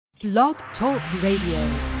Blog Talk Radio.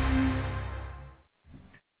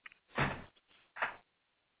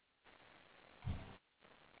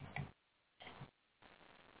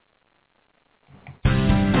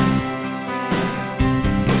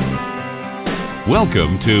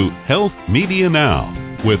 Welcome to Health Media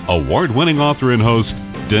Now with award-winning author and host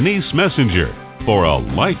Denise Messenger for a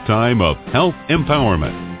lifetime of health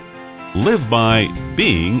empowerment. Live by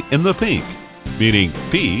being in the pink, meaning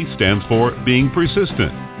P stands for being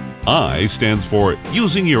persistent, I stands for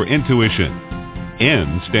using your intuition,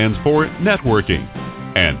 N stands for networking,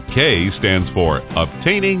 and K stands for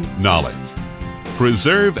obtaining knowledge.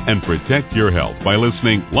 Preserve and protect your health by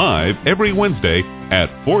listening live every Wednesday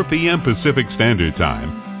at 4 p.m. Pacific Standard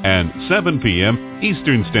Time and 7 p.m.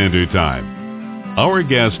 Eastern Standard Time. Our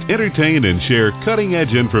guests entertain and share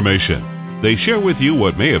cutting-edge information. They share with you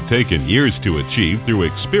what may have taken years to achieve through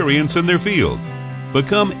experience in their field.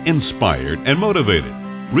 Become inspired and motivated.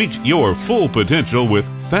 Reach your full potential with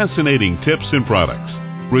fascinating tips and products.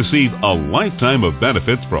 Receive a lifetime of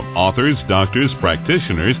benefits from authors, doctors,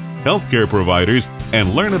 practitioners, healthcare providers,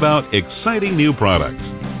 and learn about exciting new products.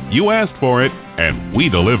 You asked for it, and we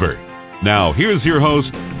deliver. Now, here's your host,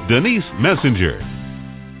 Denise Messenger.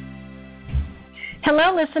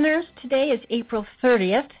 Hello, listeners. Today is April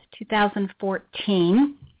 30th,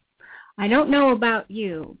 2014. I don't know about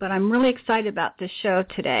you, but I'm really excited about this show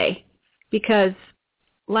today because,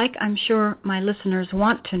 like I'm sure my listeners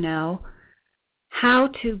want to know, how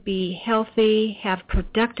to be healthy, have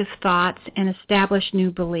productive thoughts, and establish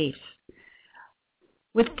new beliefs.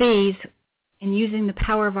 With these, and using the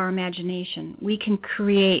power of our imagination, we can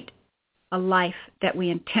create a life that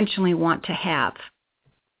we intentionally want to have.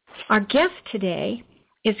 Our guest today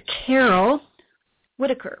is Carol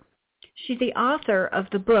Whitaker. She's the author of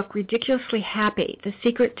the book, Ridiculously Happy, The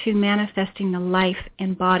Secret to Manifesting the Life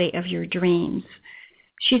and Body of Your Dreams.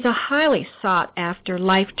 She's a highly sought-after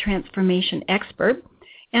life transformation expert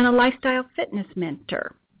and a lifestyle fitness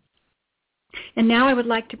mentor. And now I would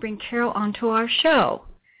like to bring Carol onto our show.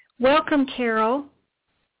 Welcome, Carol.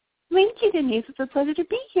 Thank you, Denise. It's a pleasure to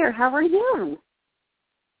be here. How are you?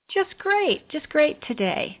 Just great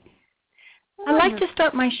today. I like to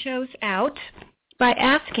start my shows out by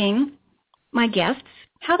asking my guests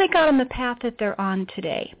how they got on the path that they're on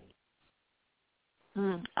today.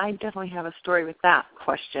 I definitely have a story with that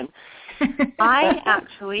question. I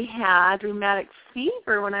actually had rheumatic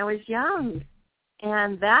fever when I was young,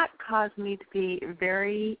 and that caused me to be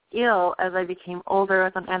very ill as I became older. I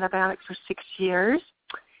was on antibiotics for 6 years,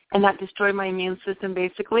 and that destroyed my immune system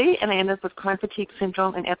basically, and I ended up with chronic fatigue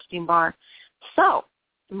syndrome and Epstein-Barr. So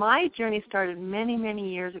my journey started many,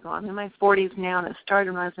 many years ago. I'm in my 40s now, and it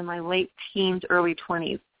started when I was in my late teens, early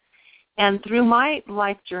 20s. And through my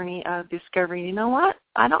life journey of discovering, you know what,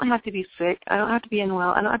 I don't have to be sick. I don't have to be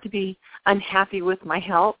unwell. I don't have to be unhappy with my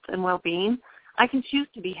health and well-being. I can choose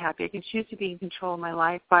to be happy. I can choose to be in control of my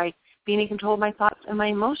life by being in control of my thoughts and my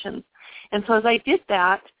emotions. And so as I did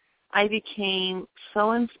that, I became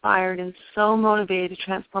so inspired and so motivated to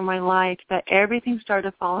transform my life that everything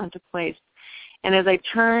started to fall into place. And as I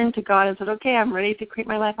turned to God and said, okay, I'm ready to create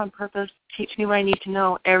my life on purpose, teach me what I need to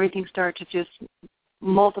know, everything started to just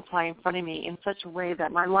multiply in front of me in such a way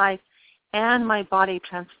that my life and my body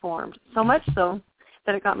transformed, so much so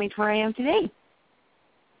that it got me to where I am today.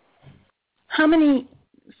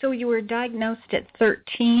 So you were diagnosed at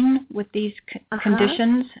 13 with these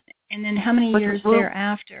conditions, and then how many years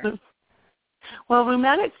thereafter? Well,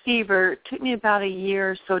 rheumatic fever took me about a year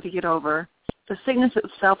or so to get over. The sickness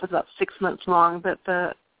itself was about 6 months long, but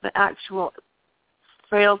the actual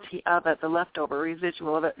frailty of it, the leftover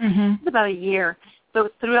residual of it, was about a year. So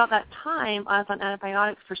throughout that time, I was on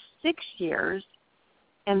antibiotics for 6 years,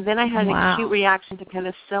 and then I had an acute reaction to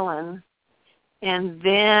penicillin, and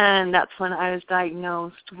then that's when I was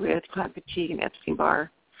diagnosed with chronic fatigue and Epstein-Barr.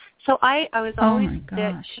 So I was always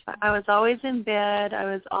sick. I was always in bed. I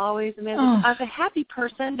was always miserable. I was a happy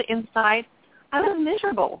person, but inside I was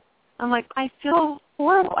miserable. I'm like, I feel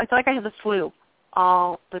horrible. I feel like I have the flu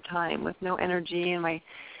all the time with no energy, and my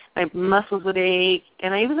muscles would ache,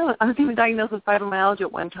 and I was even diagnosed with fibromyalgia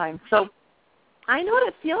at one time. So I know what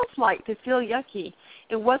it feels like to feel yucky.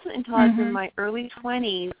 It wasn't until I was in my early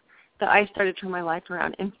 20s that I started to turn my life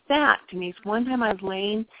around. In fact, Denise, one time I was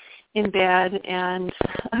laying in bed, and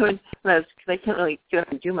because I can't really get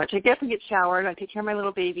up and do much. I get up and get showered, I take care of my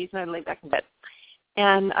little babies, and I lay back in bed.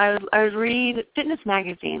 And I would read fitness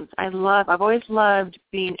magazines. I've always loved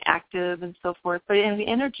being active and so forth, but I have the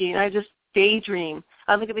energy, and I just daydream.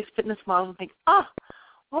 I look at these fitness models and think, what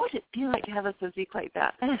would it be like to have a physique like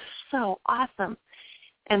that? That is so awesome.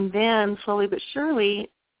 And then slowly but surely,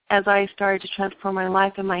 as I started to transform my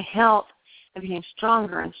life and my health, I became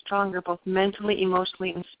stronger and stronger, both mentally,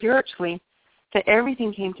 emotionally, and spiritually, that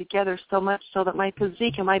everything came together so much so that my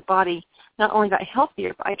physique and my body not only got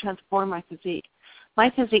healthier, but I transformed my physique. My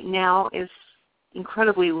physique now is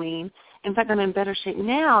incredibly lean. In fact, I'm in better shape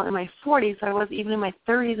now in my 40s than I was even in my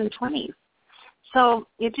 30s and 20s. So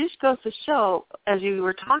it just goes to show, as you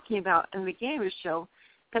were talking about in the beginning of the show,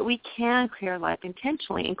 that we can create our life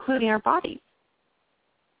intentionally, including our bodies.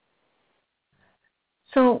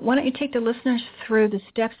 So why don't you take the listeners through the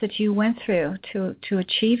steps that you went through to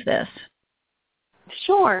achieve this?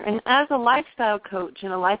 Sure. And as a lifestyle coach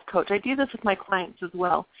and a life coach, I do this with my clients as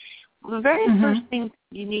well. The very first thing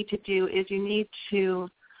you need to do is you need to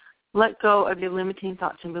let go of your limiting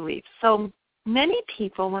thoughts and beliefs. So many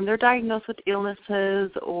people, when they're diagnosed with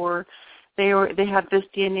illnesses or they have this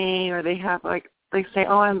DNA or they have they say,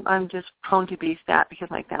 oh, I'm just prone to be fat because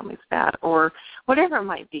my family's fat or whatever it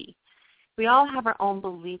might be. We all have our own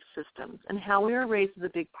belief systems, and how we were raised is a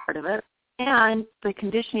big part of it. And the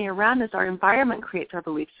conditioning around us, our environment creates our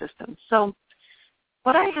belief system. So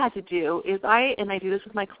what I had to do is I do this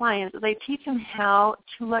with my clients, is I teach them how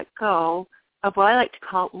to let go of what I like to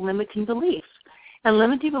call limiting beliefs. And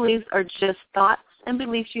limiting beliefs are just thoughts and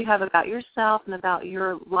beliefs you have about yourself and about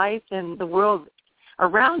your life and the world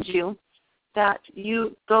around you that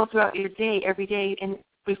you go throughout your day, every day, and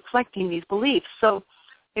reflecting these beliefs. So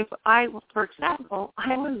if for example,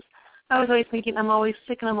 I was always thinking, I'm always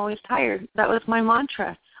sick and I'm always tired. That was my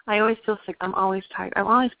mantra. I always feel sick. I'm always tired. I'm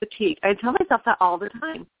always fatigued. I tell myself that all the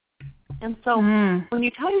time. And so when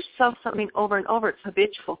you tell yourself something over and over, it's a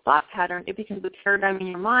habitual thought pattern. It becomes a paradigm in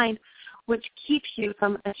your mind, which keeps you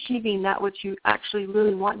from achieving that which you actually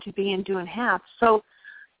really want to be and do and have. So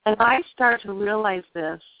as I started to realize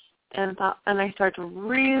this, and I started to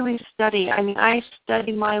really study, I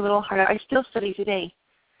studied my little heart. I still study today.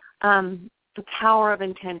 The power of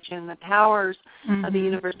intention, the powers of the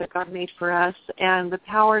universe that God made for us, and the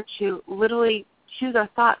power to literally choose our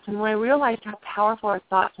thoughts. And when I realized how powerful our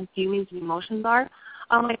thoughts and feelings and emotions are,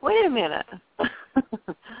 I'm like, wait a minute.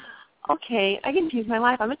 Okay, I can choose my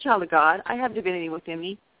life. I'm a child of God. I have divinity within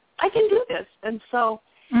me. I can do this. And so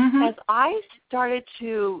as I started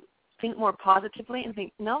to think more positively and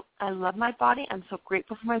think, no, I love my body. I'm so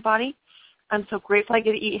grateful for my body. I'm so grateful I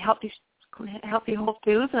get to eat healthy whole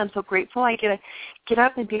foods, and I'm so grateful I get to get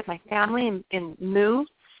up and be with my family and move,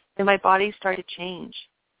 and my body started to change.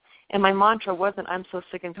 And my mantra wasn't, I'm so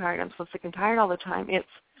sick and tired, I'm so sick and tired all the time. It's,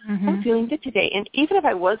 I'm feeling good today. And even if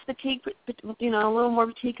I was fatigued, a little more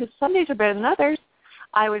fatigued, because some days are better than others,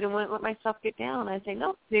 I wouldn't let myself get down. I'd say,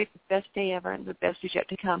 no, today's the best day ever, and the best is yet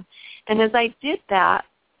to come. And as I did that,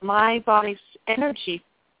 my body's energy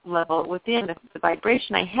level within the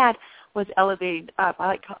vibration I had was elevated up.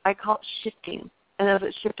 I call it shifting. And as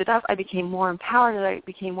it shifted up, I became more empowered. As I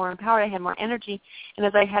became more empowered, I had more energy. And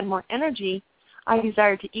as I had more energy, I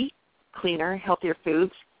desired to eat cleaner, healthier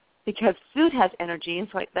foods, because food has energy, and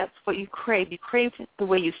so that's what you crave. You crave the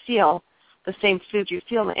way you feel, the same food you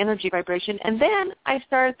feel, the energy vibration. And then I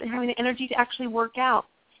started having the energy to actually work out.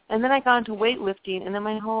 And then I got into weightlifting, and then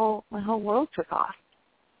my whole world took off.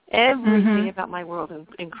 Everything about my world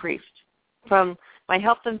increased, from my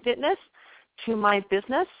health and fitness to my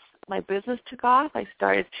business. My business took off. I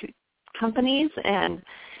started 2 companies, and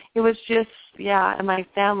it was just, and my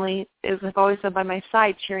family has always been by my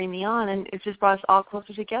side cheering me on, and it just brought us all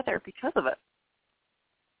closer together because of it.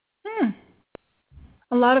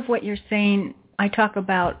 A lot of what you're saying, I talk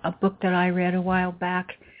about a book that I read a while back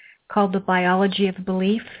called The Biology of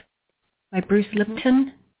Belief by Bruce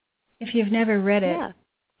Lipton. If you've never read it,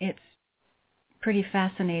 it's pretty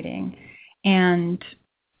fascinating. And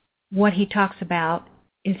what he talks about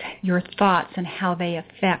is your thoughts and how they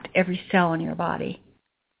affect every cell in your body.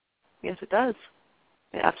 Yes, it does.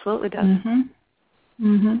 It absolutely does.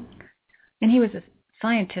 And he was a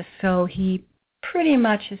scientist, so he pretty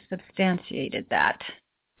much has substantiated that.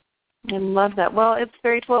 I love that. Well, it's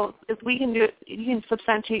very well. If we can do it, you can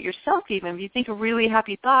substantiate yourself even. If you think a really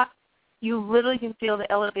happy thought, you literally can feel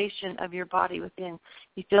the elevation of your body within.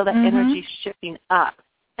 You feel that energy shifting up.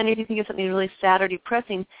 And if you think of something really sad or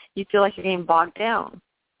depressing, you feel like you're getting bogged down.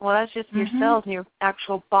 Well, that's just your cells and your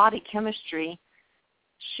actual body chemistry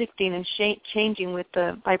shifting and changing with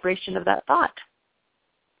the vibration of that thought.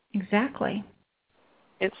 Exactly.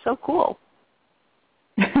 It's so cool.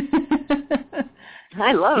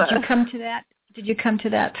 I love it. Did you come to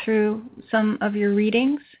that through some of your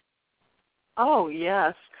readings? Oh,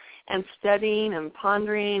 yes. And studying and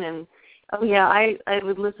pondering, and I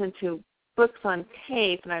would listen to books on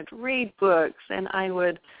tape, and I'd read books, and I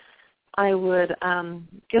would I would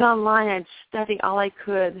get online, I'd study all I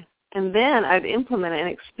could, and then I'd implement it and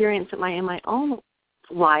experience it in my own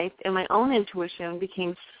life, and my own intuition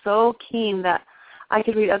became so keen that I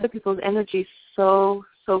could read other people's energy so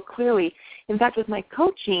clearly. In fact, with my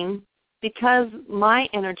coaching, because my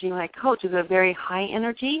energy when I coach is a very high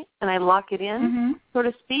energy, and I lock it in, so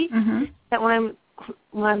to speak, that when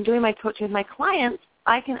I'm doing my coaching with my clients,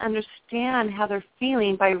 I can understand how they're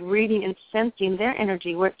feeling by reading and sensing their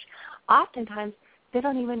energy, which oftentimes they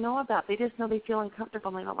don't even know about. They just know they feel uncomfortable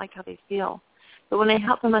and they don't like how they feel. But when I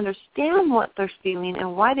help them understand what they're feeling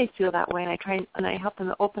and why they feel that way, and I help them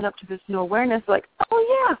to open up to this new awareness, like,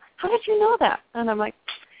 oh yeah, how did you know that? And I'm like,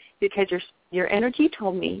 because your energy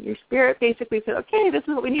told me. Your spirit basically said, okay, this is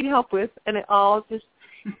what we need help with, and it all just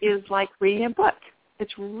is like reading a book.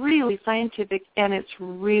 It's really scientific, and it's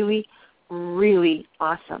really, really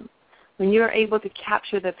awesome. When you are able to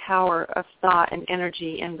capture the power of thought and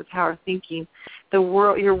energy and the power of thinking,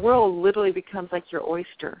 your world literally becomes like your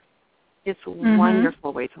oyster. It's a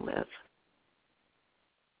wonderful way to live.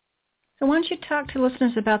 So why don't you talk to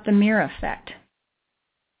listeners about the mirror effect?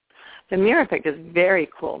 The mirror effect is very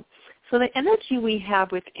cool. So the energy we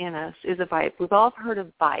have within us is a vibe. We've all heard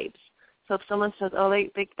of vibes. So if someone says, oh,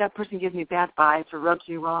 that person gives me bad vibes or rubs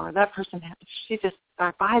me wrong, or that person,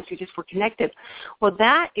 our vibes, we're connected. Well,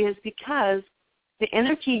 that is because the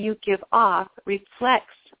energy you give off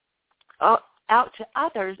reflects out to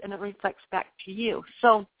others, and it reflects back to you.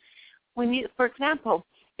 So for example,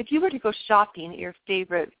 if you were to go shopping at your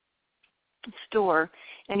favorite store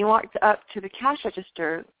and you walked up to the cash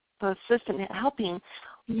register, the assistant helping,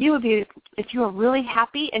 you would be, if you were really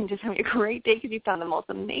happy and just having a great day because you found the most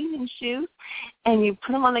amazing shoes, and you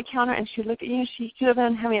put them on the counter and she looked at you, she could have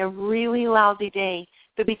been having a really lousy day.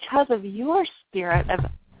 But because of your spirit of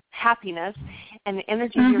happiness and the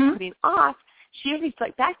energy you're putting off, she would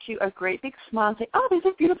reflect back to you a great big smile and say, oh, these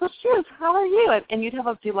are beautiful shoes. How are you? And you'd have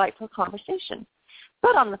a delightful conversation.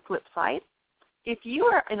 But on the flip side, if you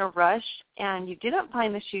are in a rush and you didn't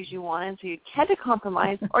find the shoes you wanted, so you had to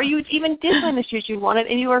compromise, or you even did find the shoes you wanted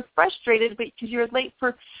and you were frustrated because you were late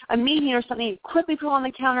for a meeting or something, you quickly put them on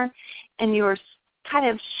the counter and you were kind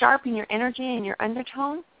of sharpening your energy and your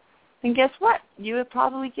undertone, then guess what? You would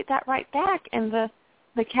probably get that right back, and the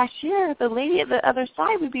cashier, the lady at the other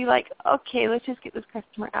side would be like, okay, let's just get this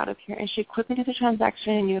customer out of here. And she'd quickly do the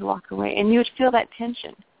transaction and you would walk away, and you would feel that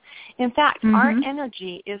tension. In fact, our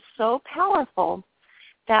energy is so powerful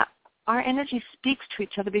that our energy speaks to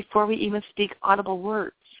each other before we even speak audible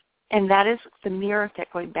words. And that is the mirror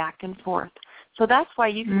effect going back and forth. So that's why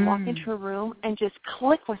you can walk into a room and just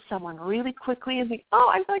click with someone really quickly and think, oh,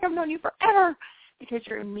 I feel like I've known you forever, because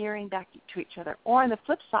you're mirroring back to each other. Or on the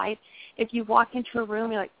flip side, if you walk into a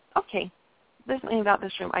room, you're like, okay, there's something about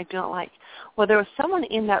this room I don't like. Well, there was someone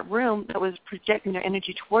in that room that was projecting their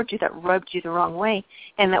energy towards you that rubbed you the wrong way,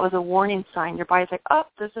 and that was a warning sign. Your body's like, oh,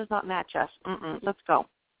 this does not match us. Let's go.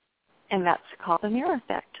 And that's called the mirror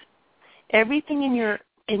effect. Everything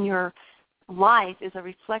in your life is a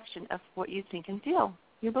reflection of what you think and feel,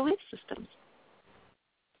 your belief systems,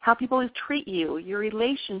 how people treat you, your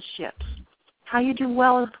relationships, how you do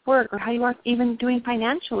well at work, or how you are even doing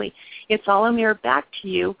financially. It's all a mirror back to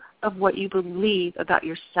you of what you believe about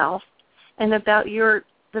yourself and about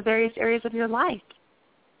the various areas of your life.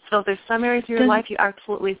 So if there's some areas of your life you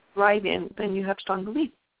absolutely thrive in, then you have strong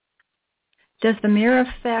belief. Does the mirror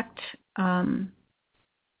effect,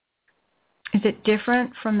 is it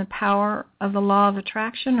different from the power of the law of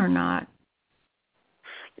attraction or not?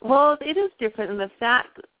 Well, it is different in the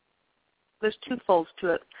fact there's two folds to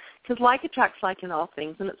it. Because like attracts like in all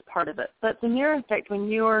things, and it's part of it. But the mirror effect, when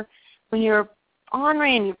you're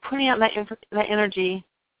honoring and you're putting out that energy,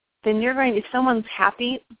 then you're going, if someone's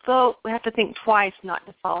happy, though, we have to think twice not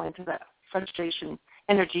to fall into that frustration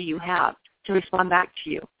energy you have to respond back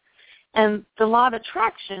to you. And the law of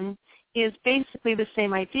attraction is basically the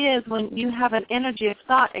same idea as when you have an energy of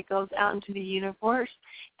thought, it goes out into the universe,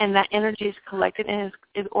 and that energy is collected and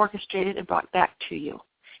is orchestrated and brought back to you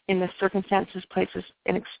in the circumstances, places,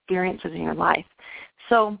 and experiences in your life.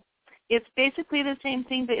 So it's basically the same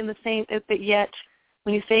thing, but yet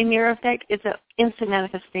when you say mirror effect, it's an instant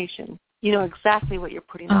manifestation. You know exactly what you're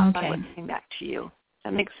putting off by what's coming back to you. Does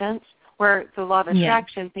that make sense? Where the law of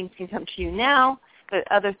attraction, things can come to you now, but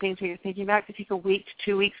other things that you're thinking about could take a week,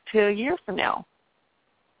 2 weeks, to a year from now.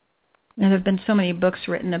 And there have been so many books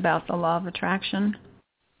written about the law of attraction.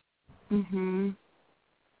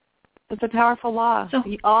 It's a powerful law. So,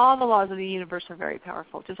 all the laws of the universe are very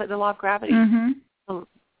powerful, just like the law of gravity, the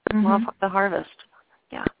law of the harvest.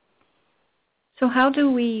 Yeah. So how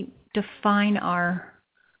do we define our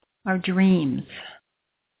dreams?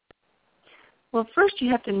 Well, first you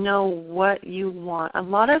have to know what you want. A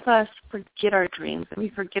lot of us forget our dreams and we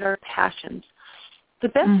forget our passions. The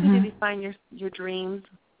best way to define your dreams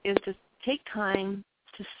is to take time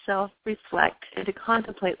to self-reflect and to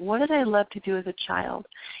contemplate, what did I love to do as a child?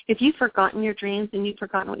 If you've forgotten your dreams and you've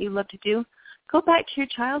forgotten what you love to do, go back to your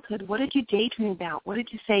childhood. What did you daydream about? What did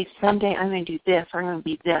you say, someday I'm going to do this or I'm going to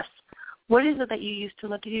be this? What is it that you used to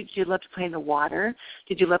love to do? Did you love to play in the water?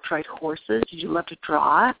 Did you love to ride horses? Did you love to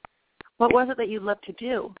draw? What was it that you loved to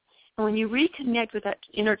do? And when you reconnect with that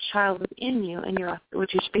inner child within you, and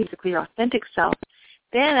which is basically your authentic self,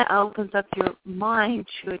 then it opens up your mind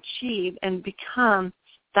to achieve and become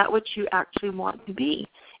that which you actually want to be.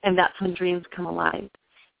 And that's when dreams come alive.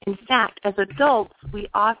 In fact, as adults, we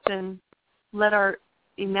often let our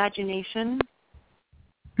imagination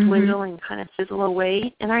dwindle and kind of fizzle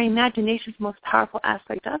away. And our imagination is the most powerful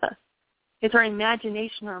aspect of us. It's our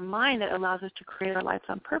imagination, our mind, that allows us to create our lives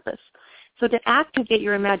on purpose. So to activate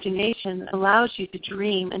your imagination allows you to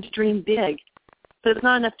dream and to dream big. So it's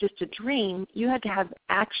not enough just to dream. You have to have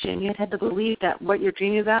action. You have to have the belief that what you're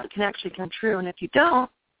dreaming about can actually come true. And if you don't,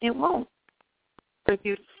 it won't. But if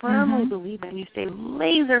you firmly believe it and you stay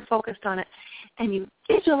laser focused on it and you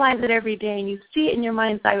visualize it every day and you see it in your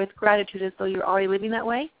mind's eye with gratitude as though you're already living that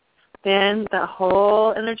way, then the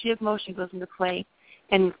whole energy of motion goes into play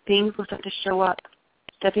and things will start to show up.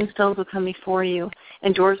 Stepping stones will come before you,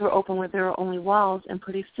 and doors will open where there are only walls, and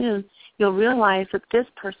pretty soon you'll realize that this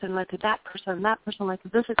person led to that person, and that person led to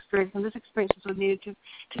this experience, and this experience was needed to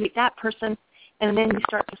meet that person, and then you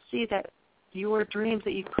start to see that your dreams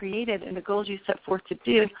that you created and the goals you set forth to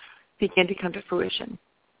do begin to come to fruition.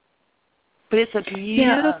 But it's a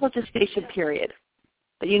beautiful gestation period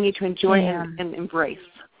that you need to enjoy and embrace.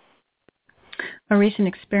 A recent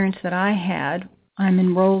experience that I had, I'm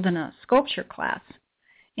enrolled in a sculpture class.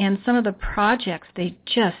 And some of the projects, they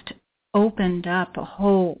just opened up a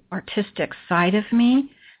whole artistic side of me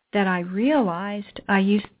that I realized I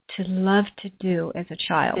used to love to do as a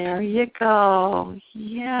child. There you go.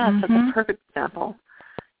 Yes, that's a perfect example.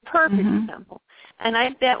 Perfect example. And I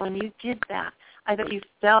bet when you did that, I bet you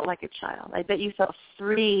felt like a child. I bet you felt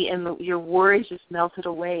free and your worries just melted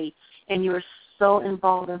away. And you were so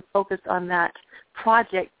involved and focused on that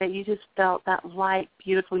project that you just felt that light,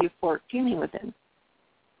 beautiful, euphoric feeling within.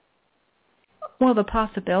 Well, the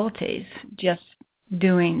possibilities, just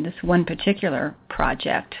doing this one particular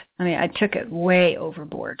project, I mean, I took it way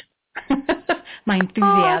overboard. My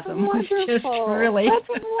enthusiasm was just really,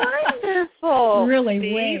 that's wonderful.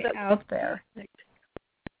 really way out there.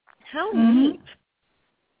 How neat.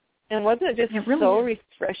 And wasn't it just so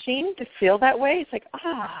refreshing to feel that way? It's like,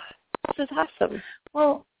 this is awesome.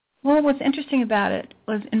 Well, what's interesting about it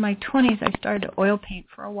was in my 20s, I started to oil paint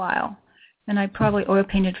for a while. And I probably oil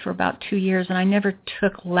painted for about 2 years, and I never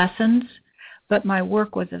took lessons, but my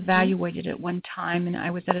work was evaluated at one time, and I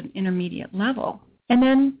was at an intermediate level. And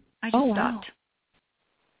then I just stopped,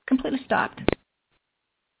 completely stopped,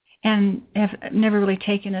 and have never really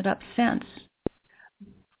taken it up since.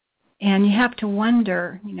 And you have to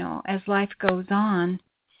wonder, as life goes on,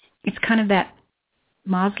 it's kind of that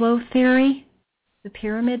Maslow theory, the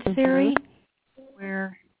pyramid theory,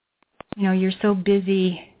 where, you're so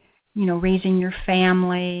busy raising your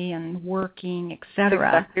family and working, etc.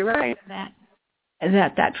 Exactly right.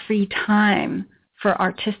 That free time for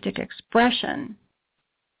artistic expression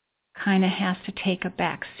kind of has to take a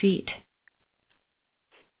back seat.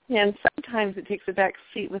 Yeah, and sometimes it takes a back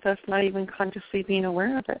seat with us not even consciously being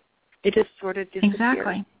aware of it. It just sort of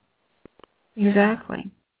disappears. Exactly.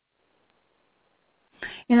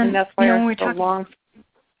 And that's why when we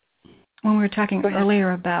were talking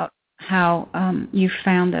earlier about how you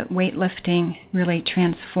found that weightlifting really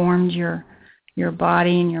transformed your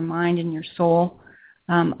body and your mind and your soul.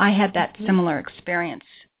 I had that similar experience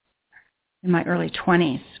in my early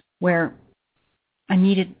 20s where I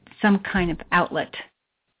needed some kind of outlet,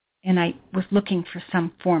 and I was looking for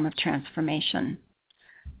some form of transformation.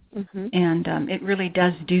 And it really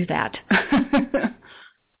does do that.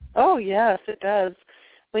 Oh, yes, it does.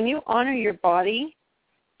 When you honor your body,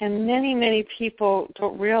 and many, many people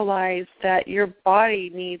don't realize that your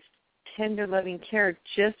body needs tender, loving care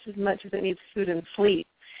just as much as it needs food and sleep.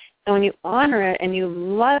 And when you honor it and you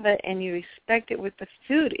love it and you respect it with the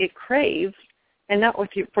food it craves, and not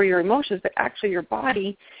for your emotions, but actually your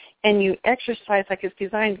body, and you exercise like it's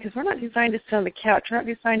designed, because we're not designed to sit on the couch. We're not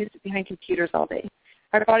designed to sit behind computers all day.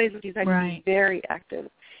 Our bodies are designed to be very active.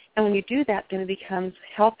 And when you do that, then it becomes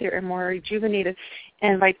healthier and more rejuvenated,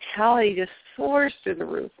 and vitality just soars through the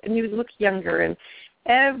roof, and you look younger and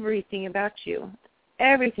everything about you.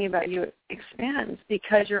 everything about you expands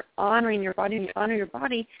because you're honoring your body. And you honor your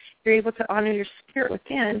body, you're able to honor your spirit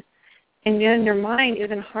within. And then your mind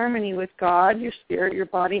is in harmony with God, your spirit, your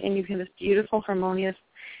body, and you have this beautiful, harmonious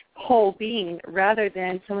whole being rather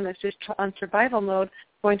than someone that's just on survival mode,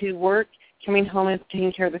 going to work, coming home and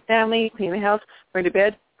taking care of the family, cleaning the house, going to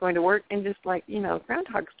bed, going to work, and just like,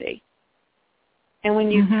 Groundhog's Day. And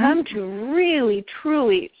when you come to really,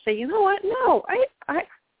 truly say, you know what, no, I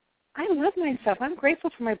love myself. I'm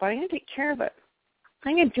grateful for my body. I'm going to take care of it.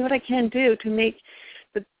 I'm going to do what I can do to make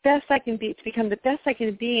the best I can be, to become the best I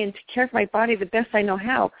can be, and to care for my body the best I know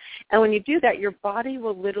how. And when you do that, your body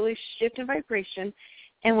will literally shift in vibration.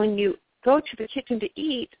 And when you go to the kitchen to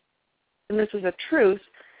eat, and this is a truth,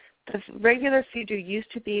 the regular food you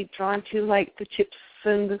used to be drawn to, like the chips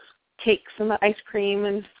and the cakes and the ice cream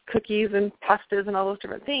and cookies and pastas and all those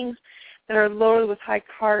different things that are loaded with high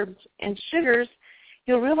carbs and sugars,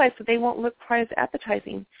 you'll realize that they won't look quite as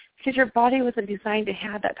appetizing because your body wasn't designed to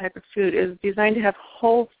have that type of food. It was designed to have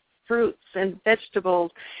whole fruits and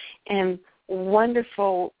vegetables and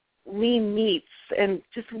wonderful lean meats and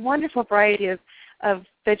just wonderful variety of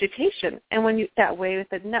vegetation. And when you that way with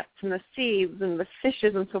the nuts and the seeds and the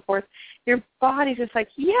fishes and so forth, your body's just like,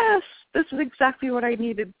 yes, this is exactly what I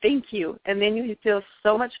needed. Thank you. And then you feel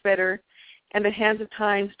so much better, and the hands of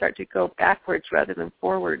time start to go backwards rather than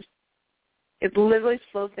forward. It literally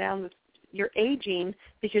slows down your aging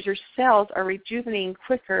because your cells are rejuvenating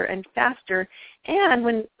quicker and faster.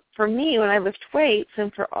 And for me, when I lift weights,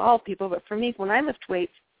 and for all people, but for me, when I lift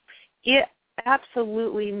weights, it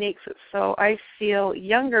absolutely makes it so I feel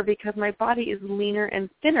younger because my body is leaner and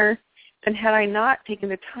thinner than had I not taken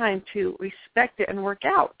the time to respect it and work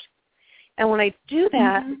out. And when I do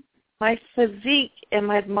that, my physique and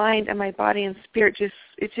my mind and my body and spirit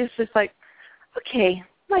it's just like, okay,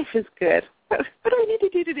 life is good. What do I need to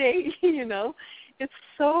do today? It's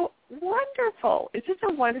so wonderful. It's just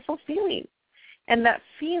a wonderful feeling. And that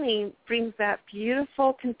feeling brings that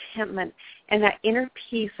beautiful contentment and that inner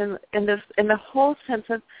peace and the whole sense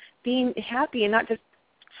of being happy, and not just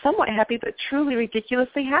somewhat happy, but truly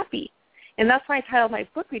ridiculously happy. And that's why I titled my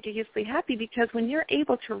book Ridiculously Happy, because when you're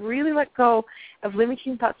able to really let go of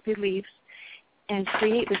limiting thoughts, beliefs, and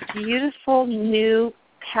create this beautiful new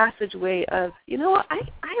passageway of, you know what, I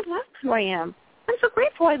love who I am. I'm so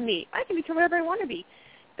grateful I'm me. I can become whatever I want to be.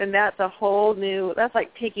 Then that's a whole new, that's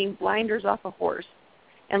like taking blinders off a horse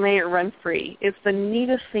and letting it run free. It's the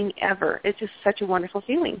neatest thing ever. It's just such a wonderful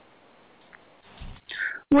feeling.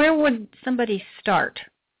 Where would somebody start?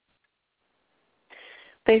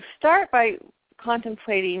 They start by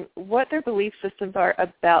contemplating what their belief systems are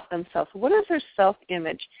about themselves. What is their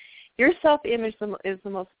self-image? Your self-image is the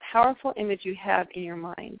most powerful image you have in your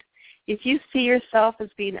mind. If you see yourself as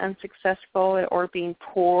being unsuccessful or being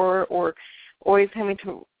poor or always having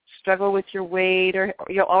to struggle with your weight, or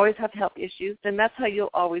you'll always have health issues, then that's how you'll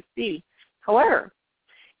always be. However,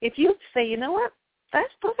 if you say, you know what,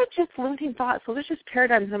 those are just limiting thoughts, those are just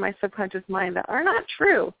paradigms in my subconscious mind that are not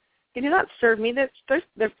true. They do not serve me.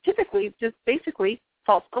 They're typically just basically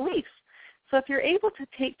false beliefs. So if you're able to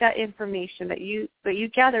take that information that you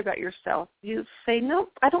gather about yourself, you say, no,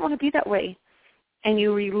 I don't want to be that way. And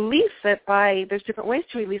you release it there's different ways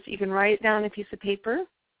to release it. You can write it down on a piece of paper,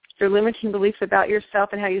 your limiting beliefs about yourself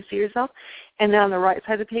and how you see yourself, and then on the right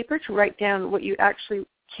side of the paper to write down what you actually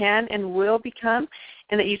can and will become,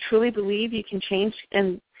 and that you truly believe you can change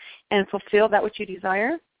and fulfill that which you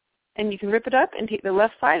desire. And you can rip it up and take the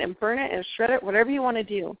left side and burn it and shred it, whatever you want to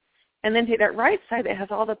do. And then take that right side that has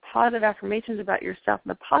all the positive affirmations about yourself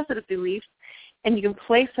and the positive beliefs, and you can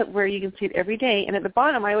place it where you can see it every day. And at the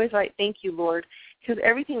bottom, I always write, thank you, Lord, because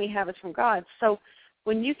everything we have is from God. So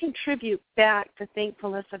when you contribute back to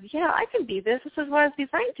thankfulness of, yeah, I can be this, this is what I was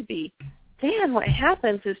designed to be, then what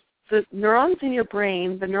happens is the neurons in your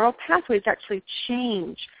brain, the neural pathways actually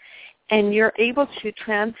change, and you're able to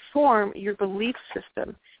transform your belief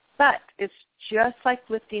system. But it's just like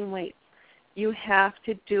lifting weights. You have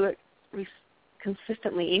to do it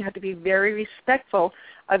consistently. You have to be very respectful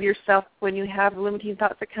of yourself when you have limiting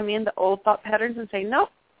thoughts that come in, the old thought patterns, and say, nope,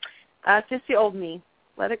 that's just the old me.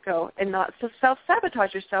 Let it go, and not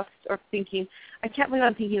self-sabotage yourself or thinking, I can't believe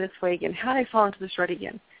I'm thinking this way again. How did I fall into this rut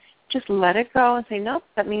again? Just let it go and say, nope,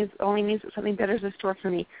 that only means that something better is in store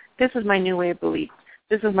for me. This is my new way of belief.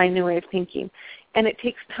 This is my new way of thinking. And it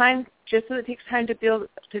takes time, just as it takes time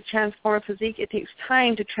to transform a physique, it takes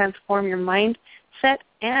time to transform your mindset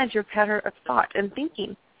and your pattern of thought and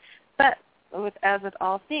thinking. But as with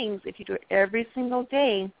all things, if you do it every single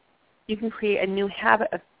day, you can create a new habit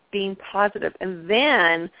of being positive. And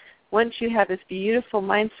then once you have this beautiful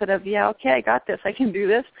mindset of, yeah, okay, I got this, I can do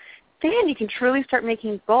this, then you can truly start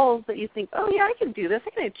making goals that you think, oh, yeah, I can do this. I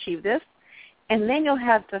can achieve this. And then you'll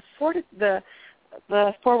have the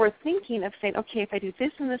forward thinking of saying, okay, if I do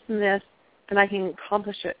this and this and this, then I can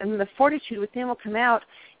accomplish it. And the fortitude within will come out,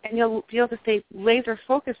 and you'll be able to stay laser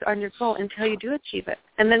focused on your goal until you do achieve it.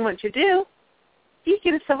 And then once you do, you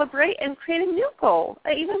get to celebrate and create a new goal,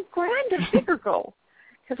 an even grander, bigger goal.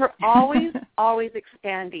 Because we're always, always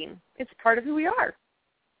expanding. It's part of who we are.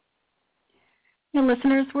 And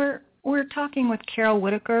listeners, we're talking with Carol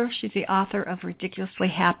Whitaker. She's the author of Ridiculously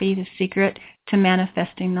Happy, The Secret to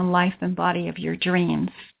Manifesting the Life and Body of Your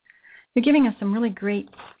Dreams. You're giving us some really great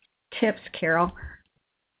tips, Carol.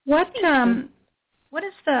 What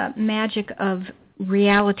is the magic of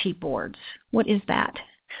reality boards? What is that?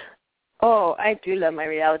 Oh, I do love my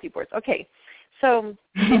reality boards. Okay, so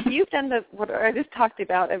if you've done what I just talked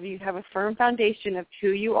about, if you have a firm foundation of who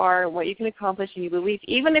you are and what you can accomplish, and you believe,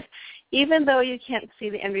 even though you can't see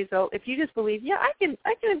the end result, if you just believe, yeah, I can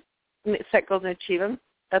set goals and achieve them,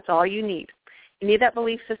 that's all you need. You need that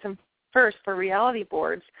belief system first for reality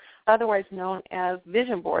boards, otherwise known as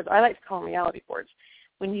vision boards. I like to call them reality boards.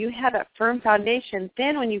 When you have that firm foundation,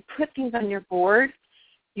 then when you put things on your board,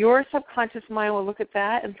 your subconscious mind will look at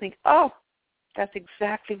that and think, oh, that's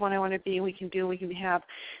exactly what I want to be, and we can do, and we can have.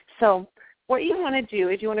 So what you want to do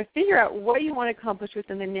is you want to figure out what you want to accomplish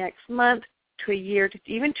within the next month to a year to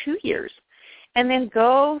even 2 years, and then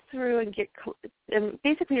go through and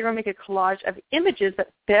basically you're going to make a collage of images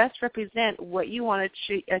that best represent what you want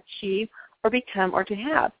to achieve or become or to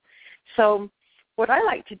have. So what I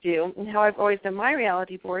like to do, and how I've always done my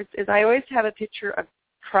reality boards, is I always have a picture of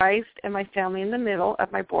Christ and my family in the middle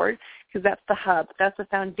of my board, because that's the hub, that's the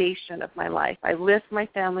foundation of my life. I lift my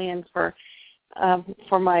family in for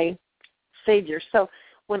my Savior. So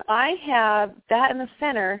when I have that in the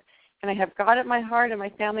center, and I have God at my heart and my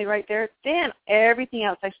family right there, then everything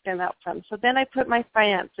else I stem out from. So then I put my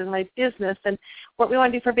finances, my business, and what we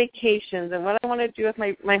want to do for vacations, and what I want to do with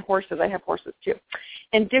my horses. I have horses too,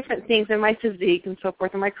 and different things in my physique and so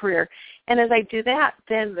forth in my career. And as I do that,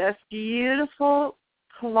 then this beautiful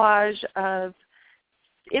collage of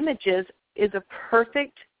images is a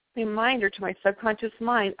perfect reminder to my subconscious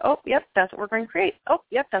mind, oh, yep, that's what we're going to create. Oh,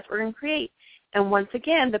 yep, that's what we're going to create. And once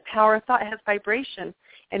again, the power of thought has vibration.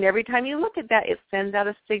 And every time you look at that, it sends out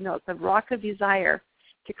a signal. It's a rock of desire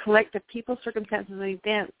to collect the people, circumstances, and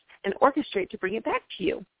events and orchestrate to bring it back to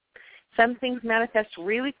you. Some things manifest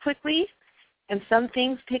really quickly, and some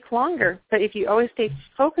things take longer. But if you always stay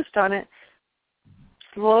focused on it,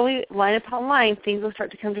 slowly, line upon line, things will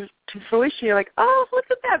start to come to fruition. You're like, oh, look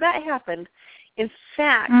at that. That happened. In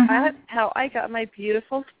fact, that's how I got my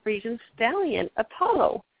beautiful Frisian stallion,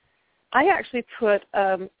 Apollo. I actually put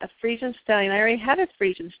a Frisian stallion. I already had a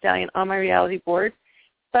Frisian stallion on my reality board,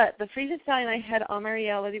 but the Frisian stallion I had on my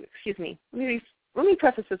reality, let me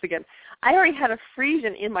preface this again. I already had a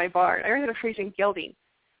Frisian in my barn. I already had a Frisian gelding,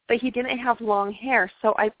 but he didn't have long hair,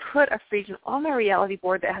 so I put a Frisian on my reality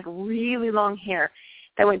board that had really long hair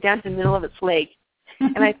that went down to the middle of its leg.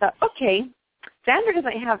 And I thought, okay, Xander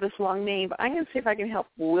doesn't have this long mane, but I'm going to see if I can help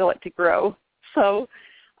will it to grow. So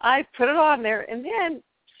I put it on there, and then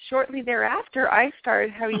shortly thereafter, I started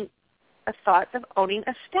having a thought of owning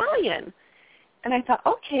a stallion. And I thought,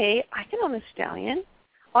 okay, I can own a stallion.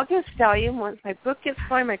 I'll get a stallion once my book gets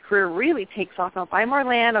going, my career really takes off. I'll buy more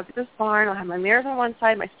land, I'll get this barn, I'll have my mares on one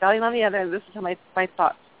side, my stallion on the other, and this is how my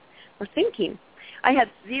thoughts were thinking. I had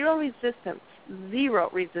zero resistance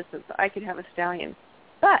that I could have a stallion.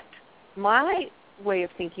 But my way of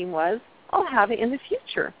thinking was, I'll have it in the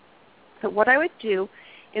future. So what I would do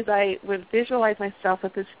is I would visualize myself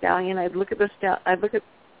with this stallion. I'd look at the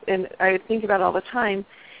and I would think about it all the time.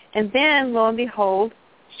 And then, lo and behold,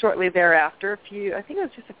 shortly thereafter, I think it was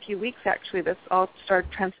just a few weeks actually, this all started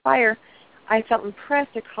to transpire, I felt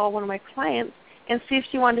impressed to call one of my clients and see if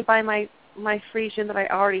she wanted to buy my Frisian that I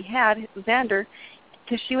already had, Xander,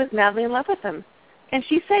 because she was madly in love with him. And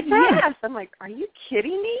she said yes. I'm like, are you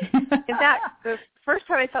kidding me? In fact, the first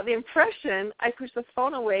time I felt the impression, I pushed the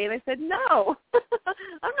phone away and I said, no,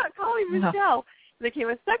 I'm not calling Michelle. And it came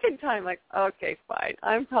a second time, like, okay, fine,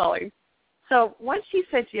 I'm calling. So once she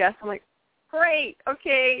said yes, I'm like, great,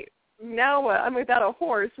 okay, now what? I'm without a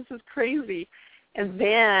horse. This is crazy. And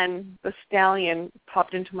then the stallion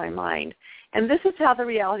popped into my mind. And this is how the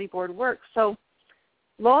reality board works. So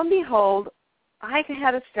lo and behold, I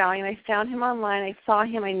had a stallion. I found him online. I saw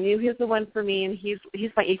him. I knew he was the one for me, and he's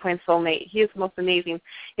my equine soulmate. He is the most amazing.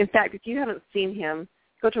 In fact, if you haven't seen him,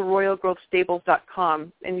 go to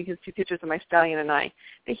royalgrowthstables.com, and you can see pictures of my stallion and I.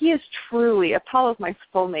 But he is truly, Apollo's my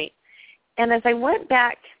soulmate. And as I went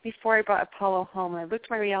back before I brought Apollo home, and I looked at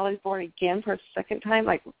my reality board again for a second time,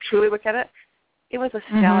 like truly look at it, it was a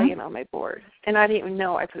stallion on my board. And I didn't even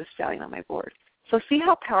know I put a stallion on my board. So see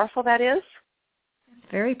how powerful that is?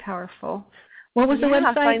 Very powerful. What was the So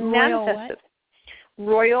website? I manifested.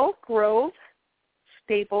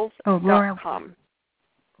 RoyalGroveStables.com.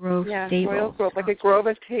 Grove Stables. Royal Grove, like a grove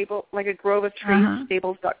of trees,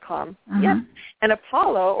 stables.com. Yep. And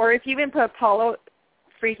Apollo, or if you even put Apollo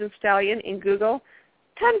Frisian Stallion in Google,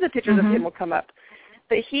 tons of pictures of him will come up.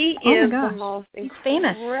 But he is the most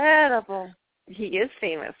incredible. He is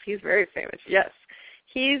famous. He's very famous. Yes.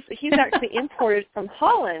 He's actually imported from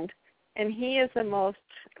Holland, and he is the most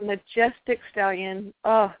majestic stallion,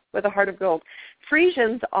 with a heart of gold.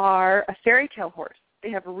 Frisians are a fairy tale horse.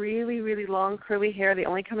 They have really, really long curly hair. They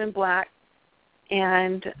only come in black,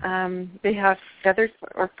 and they have feathered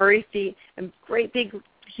or furry feet and great big,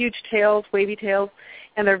 huge tails, wavy tails,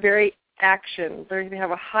 and they're very action. They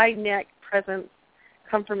have a high neck presence,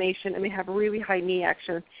 conformation, and they have really high knee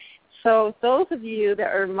action. So those of you that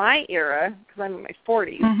are in my era, because I'm in my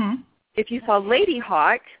 40s, if you saw Lady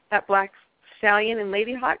Hawk, that black stallion in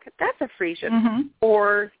Lady Hawk, that's a Frisian.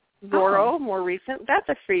 Or Zorro, more recent, that's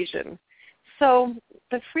a Frisian. So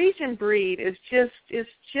the Frisian breed is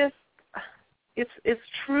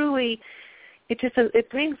truly, it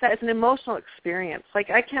brings that as an emotional experience. Like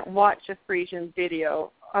I can't watch a Frisian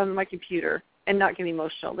video on my computer and not get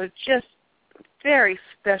emotional. They're just very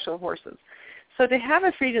special horses. So to have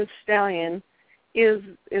a Frisian stallion is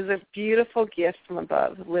a beautiful gift from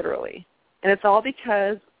above, literally. And it's all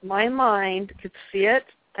because my mind could see it.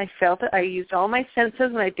 I felt it. I used all my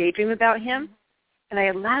senses when I daydreamed about him, and I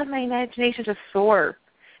allowed my imagination to soar.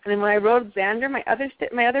 And then when I rode Xander, my other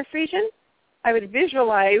Frisian, I would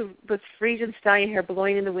visualize this Frisian stallion hair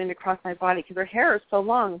blowing in the wind across my body because her hair is so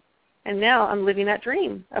long. And now I'm living that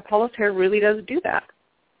dream. Apollo's hair really does do that.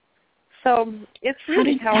 So it's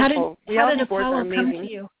really powerful. How did Apollo come to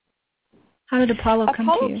you? How did Apollo come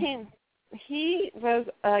to you? He was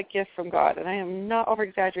a gift from God, and I am not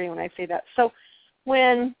over-exaggerating when I say that. So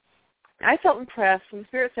when I felt impressed, when the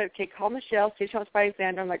Spirit said, okay, call Michelle, see if she wants to buy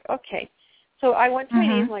Xander, I'm like, okay. So I went to my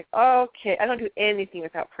knees, I'm like, okay, I don't do anything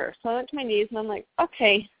without prayer. So I went to my knees, and I'm like,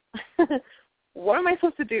 okay, what am I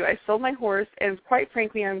supposed to do? I sold my horse, and quite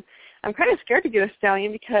frankly, I'm kind of scared to get a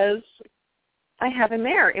stallion because I have a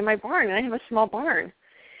mare in my barn, and I have a small barn.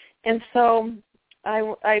 And so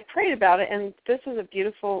I prayed about it, and this is a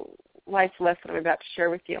beautiful life lesson I'm about to share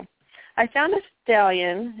with you. I found a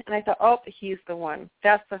stallion, and I thought, oh, he's the one.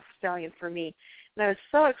 That's the stallion for me. And I was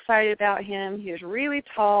so excited about him. He was really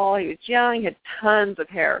tall. He was young. He had tons of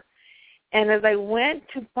hair. And as I went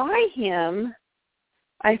to buy him,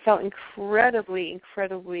 I felt incredibly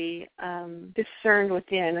discerned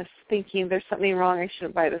within, thinking there's something wrong. I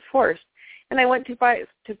shouldn't buy this horse. And I went to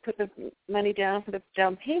put the money down for the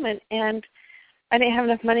down payment, and I didn't have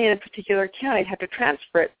enough money in a particular account. I'd have to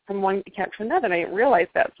transfer it from one account to another, and I didn't realize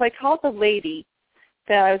that. So I called the lady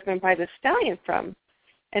that I was going to buy this stallion from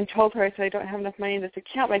and told her, I said, I don't have enough money in this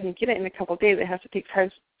account, but I can get it in a couple of days. It has to take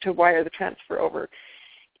time to wire the transfer over,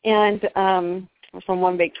 and from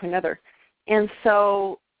one bank to another. And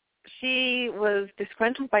so she was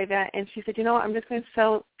disgruntled by that, and she said, you know what, I'm just going to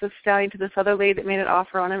sell the stallion to this other lady that made an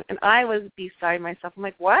offer on him. And I was beside myself. I'm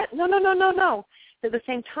like, what? No. At the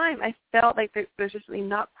same time, I felt like there's just something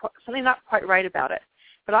not quite right about it.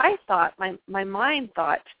 But I thought, my mind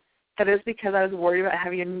thought that it was because I was worried about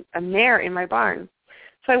having a mare in my barn.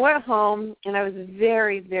 So I went home, and I was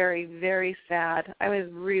very, very, very sad. I was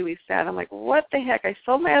really sad. I'm like, what the heck? I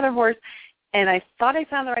sold my other horse, and I thought I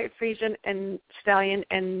found the right Frisian and stallion,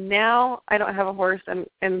 and now I don't have a horse, and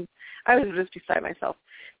I was just beside myself.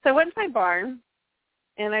 So I went to my barn,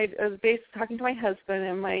 and I was talking to my husband,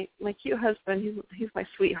 and my cute husband, he's my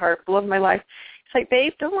sweetheart, the love of my life. He's like,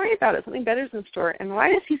 babe, don't worry about it. Something better is in store. And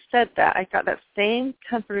right as he said that, I got that same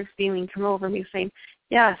comforting feeling come over me saying,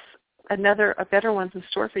 yes, a better one's in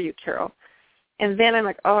store for you, Carol. And then I'm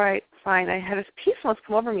like, all right, fine. I had this peacefulness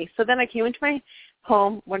come over me. So then I came into my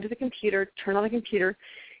home, went to the computer, turned on the computer,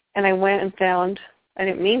 and I went and found, I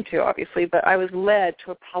didn't mean to, obviously, but I was led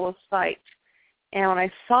to Apollo's site. And when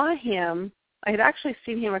I saw him, I had actually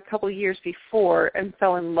seen him a couple of years before and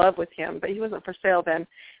fell in love with him, but he wasn't for sale then.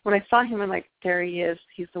 When I saw him, I'm like, there he is.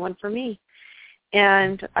 He's the one for me.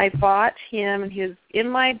 And I bought him, and he was in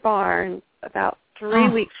my barn about 3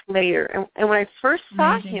 weeks later. And when I first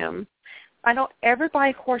saw him, I don't ever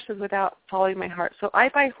buy horses without following my heart. So I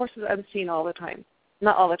buy horses unseen all the time.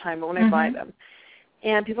 Not all the time, but when I buy them.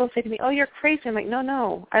 And people say to me, oh, you're crazy. I'm like,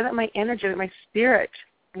 no. I let my energy, let my spirit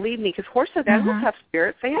lead me. Because horses, animals have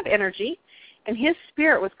spirits. They have energy. And his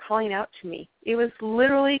spirit was calling out to me. It was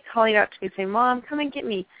literally calling out to me, saying, Mom, come and get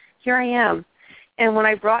me. Here I am. And when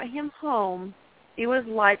I brought him home, it was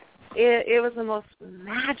like, it was the most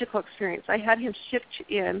magical experience. I had him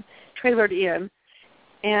trailered in,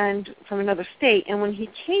 and from another state. And when he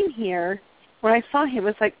came here, when I saw him, it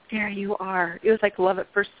was like, there you are. It was like love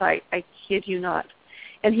at first sight. I kid you not.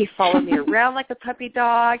 And he followed me around like a puppy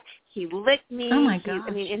dog. He licked me. Oh, my gosh.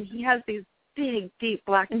 And he has these big, deep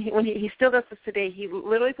black, and he still does this today. He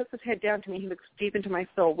literally puts his head down to me. He looks deep into my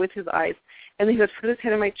soul with his eyes. And then he'll put his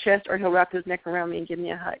head on my chest, or he'll wrap his neck around me and give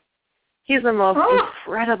me a hug. He's the most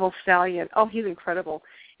incredible stallion. Oh, he's incredible.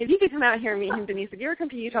 If you could come out here and meet him, Denise, if you ever come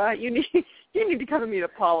to Utah, you need to come and meet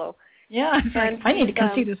Apollo. Yeah, I need to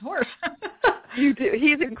come see this horse. You do.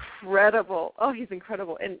 He's incredible. Oh, he's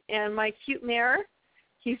incredible. And my cute mare,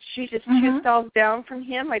 she's just 2 stalls down from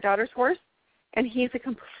him, my daughter's horse, and he's a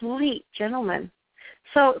complete gentleman.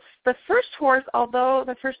 So the first horse, although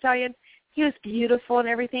the first stallion, he was beautiful and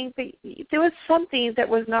everything, but there was something that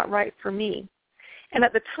was not right for me. And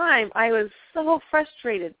at the time, I was so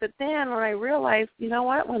frustrated. But then when I realized, you know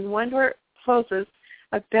what, when one door closes,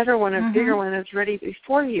 a better one, a bigger one is ready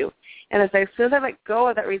before you. And as soon as I let go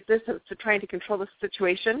of that resistance to trying to control the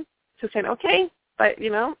situation, to saying, okay, but,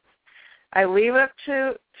 I leave it up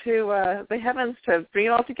to the heavens to bring it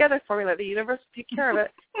all together for me, let the universe take care of it.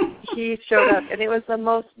 He showed up, and it was the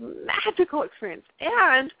most magical experience.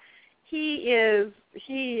 And he is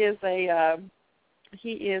a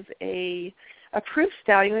approved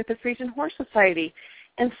stallion with the Frisian Horse Society.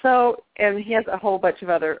 And he has a whole bunch of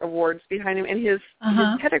other awards behind him, and his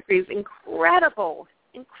pedigree is incredible.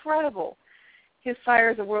 His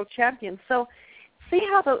sire is a world champion. So see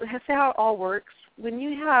how it all works. When you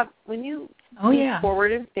move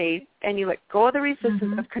forward in faith and you let go of the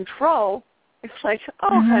resistance of control, it's like,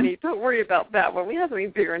 honey, don't worry about that one. We have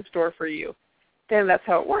something bigger in store for you. Then that's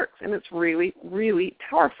how it works, and it's really, really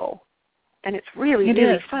powerful, and it's really,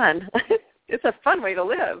 really fun. It's a fun way to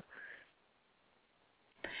live.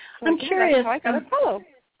 So I'm curious. That's how I got to follow.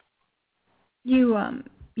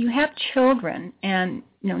 You have children, and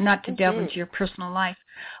not to delve into your personal life,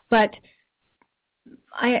 but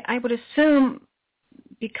I would assume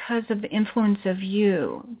because of the influence of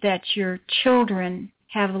you that your children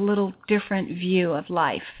have a little different view of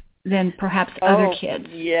life than perhaps other kids.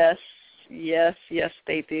 Yes,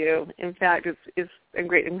 they do. In fact, it's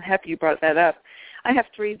great. I'm happy you brought that up. I have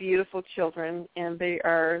 3 beautiful children, and they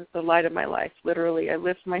are the light of my life, literally. I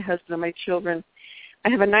live for my husband and my children. I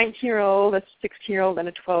have a 19-year-old, a 16-year-old, and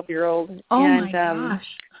a 12-year-old. Oh, my gosh.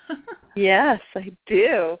 Yes, I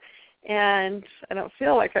do. And I don't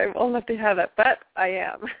feel like I'm old enough to have that, but I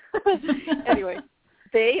am. Anyway,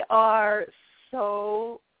 they are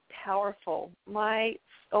so powerful. My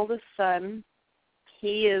oldest son,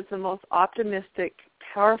 he is the most optimistic,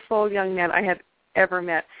 powerful young man I have ever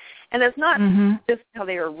met. And it's not just how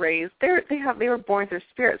they were raised. They were born with their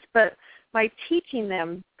spirits. But by teaching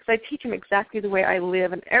them, because I teach them exactly the way I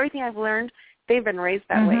live, and everything I've learned, they've been raised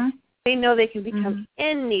that way. They know they can become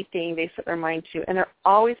anything they set their mind to, and they're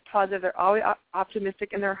always positive, they're always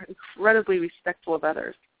optimistic, and they're incredibly respectful of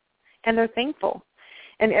others. And they're thankful.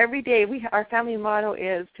 And every day, our family motto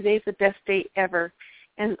is, today's the best day ever,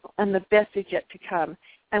 and the best is yet to come.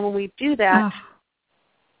 And when we do that,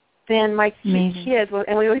 then my kids will,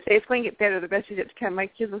 and we always say, it's going to get better, the best is yet to come. My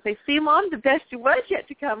kids will say, see, Mom, the best was yet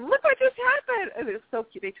to come. Look what just happened. And it's so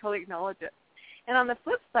cute. They totally acknowledge it. And on the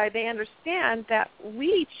flip side, they understand that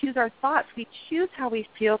we choose our thoughts. We choose how we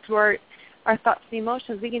feel through our thoughts and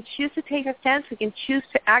emotions. We can choose to take a stance. We can choose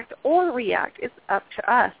to act or react. It's up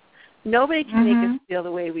to us. Nobody can make us feel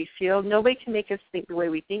the way we feel. Nobody can make us think the way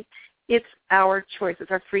we think. It's our choice.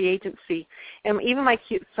 It's our free agency. And even my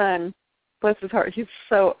cute son, bless his heart, he's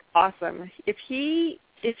so awesome. If he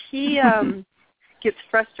gets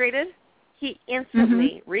frustrated, he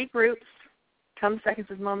instantly regroups, comes back and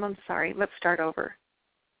says, Mom, I'm sorry. Let's start over.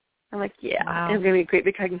 I'm like, yeah. Wow. And it's going to be a great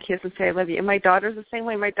big hug and kiss and say, I love you. And my daughter's the same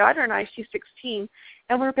way. My daughter and I, she's 16,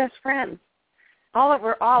 and we're best friends.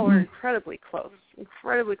 We're incredibly close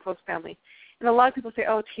family. And a lot of people say,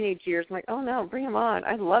 oh, teenage years. I'm like, oh, no, bring them on.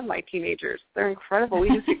 I love my teenagers. They're incredible. We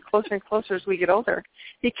just get closer and closer as we get older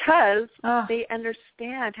because they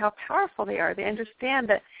understand how powerful they are. They understand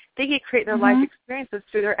that they get to create their life experiences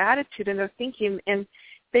through their attitude and their thinking, and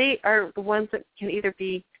they are the ones that can either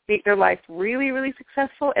make their life really, really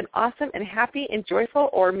successful and awesome and happy and joyful,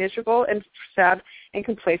 or miserable and sad and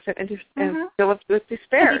complacent and filled with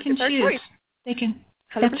despair. They can choose. They can.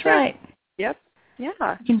 100%. That's right. Yep. Yeah.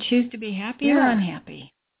 You can choose to be happy or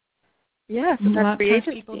unhappy. Yes. A lot of times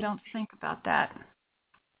people don't think about that.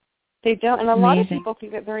 They don't. And a lot of people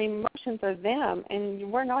think that their emotions are them,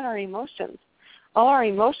 and we're not our emotions. All our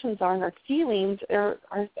emotions are and our feelings are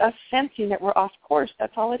us sensing that we're off course.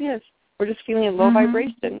 That's all it is. We're just feeling a low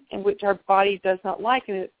vibration in which our body does not like,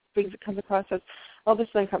 and it comes across as, oh, this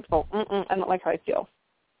is uncomfortable. I don't like how I feel.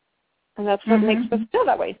 And that's what makes us feel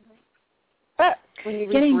that way. But when you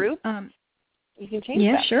regroup, you can change that.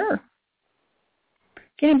 Yeah, sure.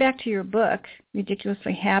 Getting back to your book,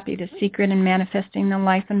 Ridiculously Happy, The Secret in Manifesting the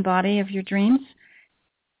Life and Body of Your Dreams,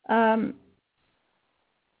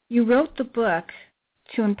 you wrote the book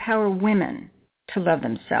to empower women to love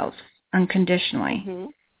themselves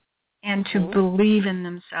unconditionally and to believe in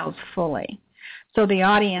themselves fully. So the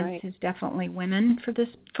audience is definitely women for this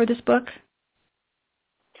book?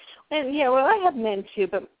 And I have men too,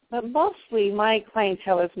 but mostly my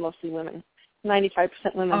clientele is mostly women. 95%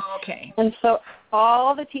 women. Oh, okay. And so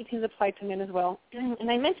all the teachings apply to men as well.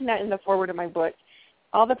 And I mentioned that in the foreword of my book.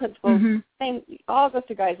 All the principles, all goes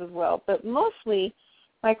to guys as well. But mostly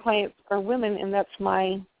my clients are women, and that's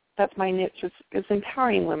my niche, is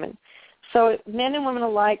empowering women. So men and women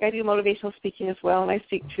alike, I do motivational speaking as well, and I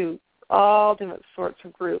speak to all different sorts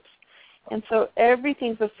of groups. And so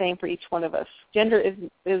everything's the same for each one of us. Gender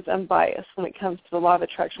is unbiased when it comes to the law of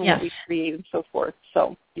attraction, what we create and so forth.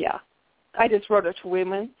 So, yeah. I just wrote it to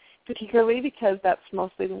women, particularly because that's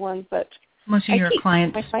mostly the ones that most of your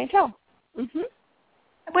clients. My clientele.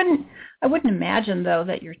 I wouldn't imagine though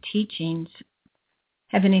that your teachings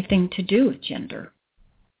have anything to do with gender.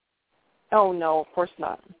 Oh no, of course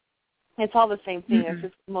not. It's all the same thing. It's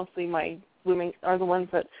just mostly my women are the ones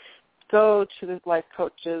that go to the life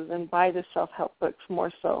coaches and buy the self-help books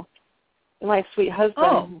more so. My sweet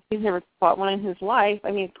husband, he's never bought one in his life.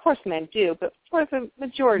 I mean, of course men do, but for the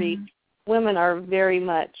majority, women are very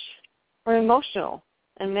much more emotional,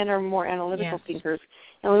 and men are more analytical thinkers.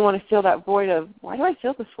 And we want to fill that void of, why do I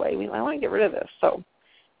feel this way? I want to get rid of this. So,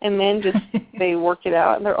 and men just, they work it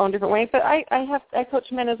out in their own different way. But I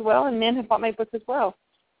coach men as well, and men have bought my book as well.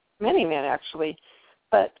 Many men, actually.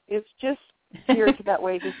 But it's just geared to that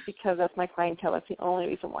way just because that's my clientele. That's the only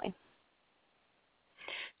reason why.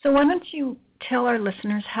 So why don't you tell our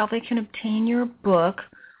listeners how they can obtain your book,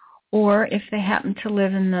 or if they happen to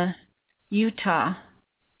live in the Utah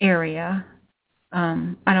area,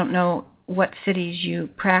 I don't know what cities you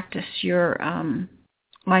practice your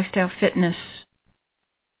lifestyle fitness.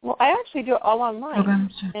 Well, I actually do it all online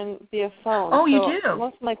programs. And via phone. Oh, you do?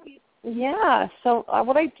 Most of So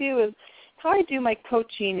what I do is, how I do my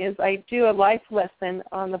coaching is I do a life lesson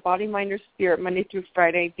on the body, mind, or spirit Monday through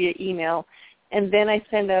Friday via email, and then I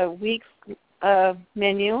send a week's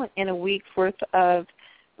menu and a week's worth of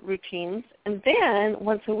routines, and then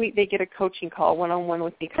once a week they get a coaching call one-on-one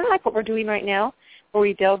with me, kind of like what we're doing right now, where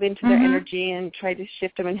we delve into their energy and try to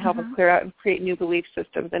shift them and help them clear out and create new belief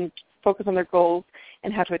systems and focus on their goals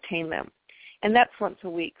and how to attain them. And that's once a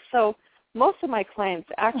week. So most of my clients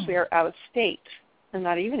actually are out of state and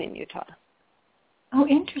not even in Utah. Oh,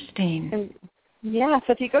 interesting. And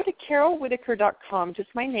so if you go to carolwhitaker.com, just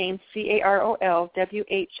my name,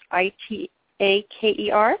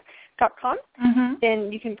 CarolWhitaker.com,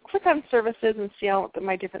 then you can click on services and see all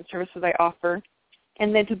my different services I offer.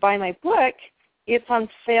 And then to buy my book, it's on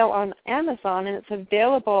sale on Amazon, and it's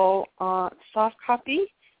available soft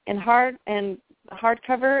copy and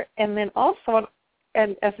hardcover, and then also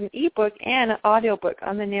as an ebook and an audiobook.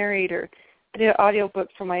 I'm the narrator. I did an audiobook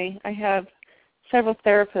I have several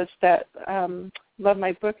therapists that love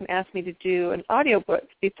my book and asked me to do an audiobook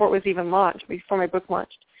before it was even launched, before my book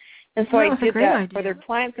launched. And so I did that for their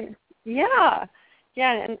clients. And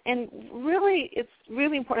and really, it's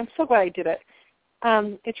really important. I'm so glad I did it.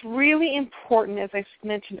 It's really important, as I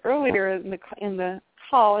mentioned earlier in the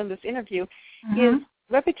call, in this interview, is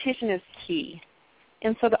repetition is key.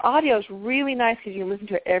 And so the audio is really nice because you can listen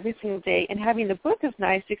to it every single day. And having the book is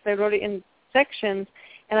nice because I wrote it in sections,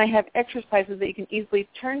 and I have exercises that you can easily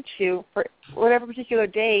turn to for whatever particular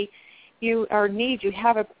day you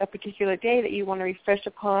have a particular day that you want to refresh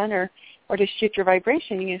upon or to shift your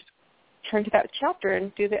vibration. You just turn to that chapter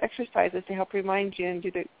and do the exercises to help remind you and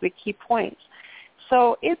do the key points.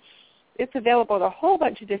 So it's available in a whole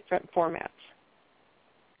bunch of different formats.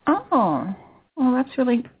 Oh, well, that's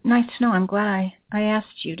really nice to know. I'm glad I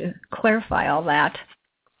asked you to clarify all that.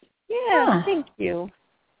 Yeah, thank you.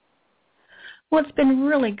 Well, it's been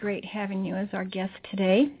really great having you as our guest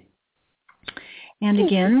today. And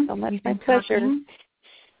again, so much. My pleasure.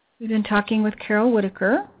 We've been talking with Carol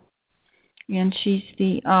Whitaker, and she's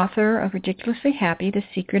the author of Ridiculously Happy, The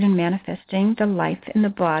Secret in Manifesting the Life and the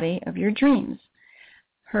Body of Your Dreams.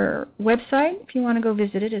 Her website, if you want to go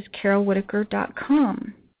visit it, is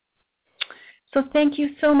carolwhitaker.com. So thank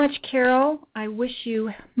you so much, Carol. I wish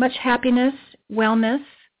you much happiness, wellness,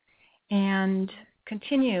 and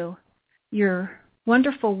continue your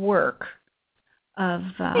wonderful work of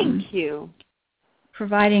thank you.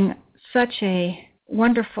 Providing such a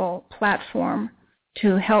wonderful platform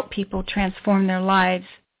to help people transform their lives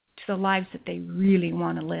to the lives that they really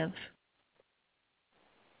want to live.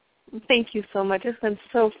 Thank you so much. It's been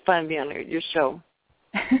so fun being on your show.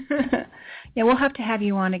 Yeah, we'll have to have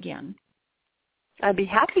you on again. I'd be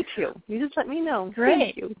happy to. You just let me know. Great.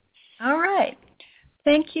 Thank you. All right.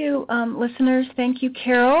 Thank you, listeners. Thank you,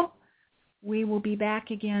 Carol. We will be back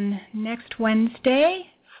again next Wednesday,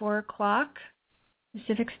 4 o'clock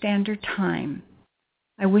Pacific Standard Time.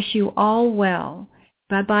 I wish you all well.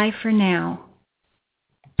 Bye-bye for now.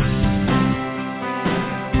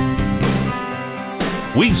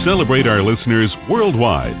 We celebrate our listeners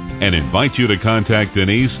worldwide and invite you to contact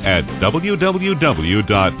Denise at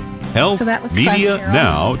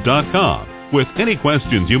www.healthmedianow.com with any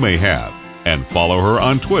questions you may have, and follow her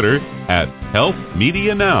on Twitter at Health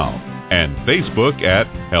Media Now and Facebook at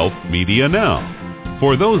Health Media Now.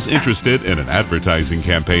 For those interested in an advertising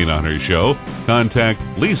campaign on her show, contact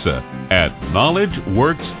Lisa at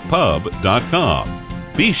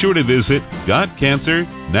KnowledgeWorksPub.com. Be sure to visit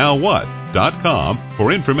GotCancerNowWhat.com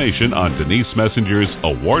for information on Denise Messenger's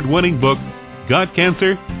award-winning book, Got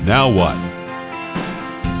Cancer? Now What?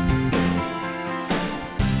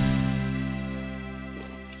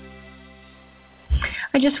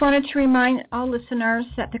 I just wanted to remind all listeners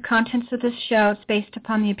that the contents of this show is based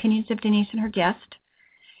upon the opinions of Denise and her guest.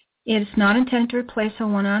 It is not intended to replace a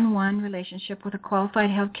one-on-one relationship with a qualified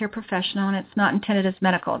healthcare professional, and it's not intended as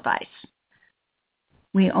medical advice.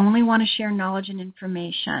 We only want to share knowledge and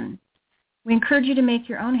information. We encourage you to make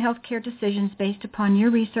your own healthcare decisions based upon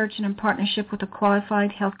your research and in partnership with a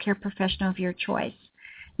qualified healthcare professional of your choice.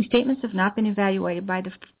 These statements have not been evaluated by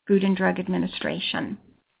the Food and Drug Administration.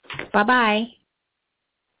 Bye-bye.